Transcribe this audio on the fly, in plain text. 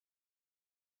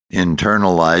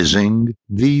Internalizing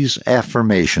these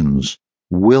affirmations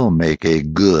will make a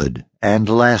good and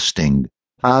lasting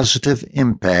positive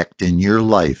impact in your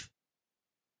life.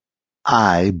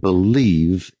 I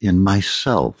believe in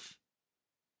myself.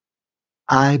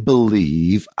 I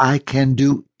believe I can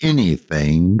do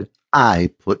anything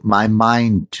I put my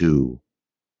mind to.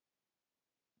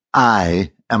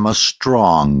 I am a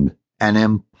strong and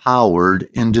empowered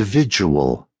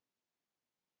individual.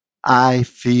 I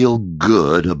feel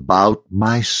good about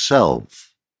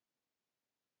myself.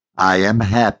 I am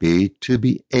happy to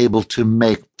be able to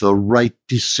make the right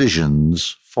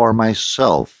decisions for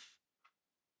myself.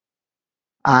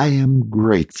 I am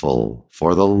grateful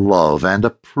for the love and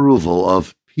approval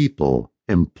of people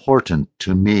important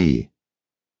to me.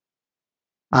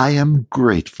 I am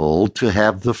grateful to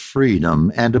have the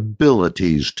freedom and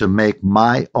abilities to make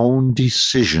my own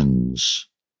decisions.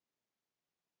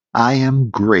 I am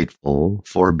grateful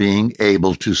for being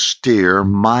able to steer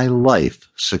my life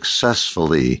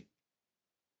successfully.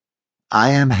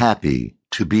 I am happy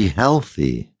to be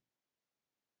healthy.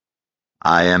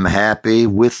 I am happy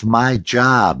with my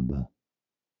job.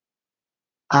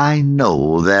 I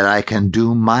know that I can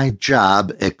do my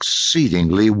job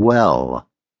exceedingly well.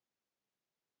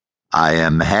 I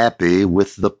am happy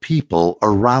with the people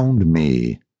around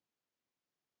me.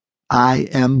 I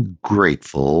am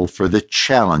grateful for the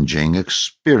challenging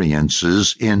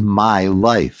experiences in my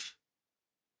life.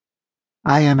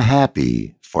 I am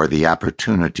happy for the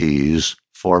opportunities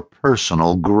for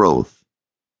personal growth.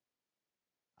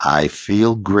 I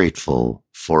feel grateful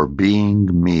for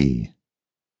being me.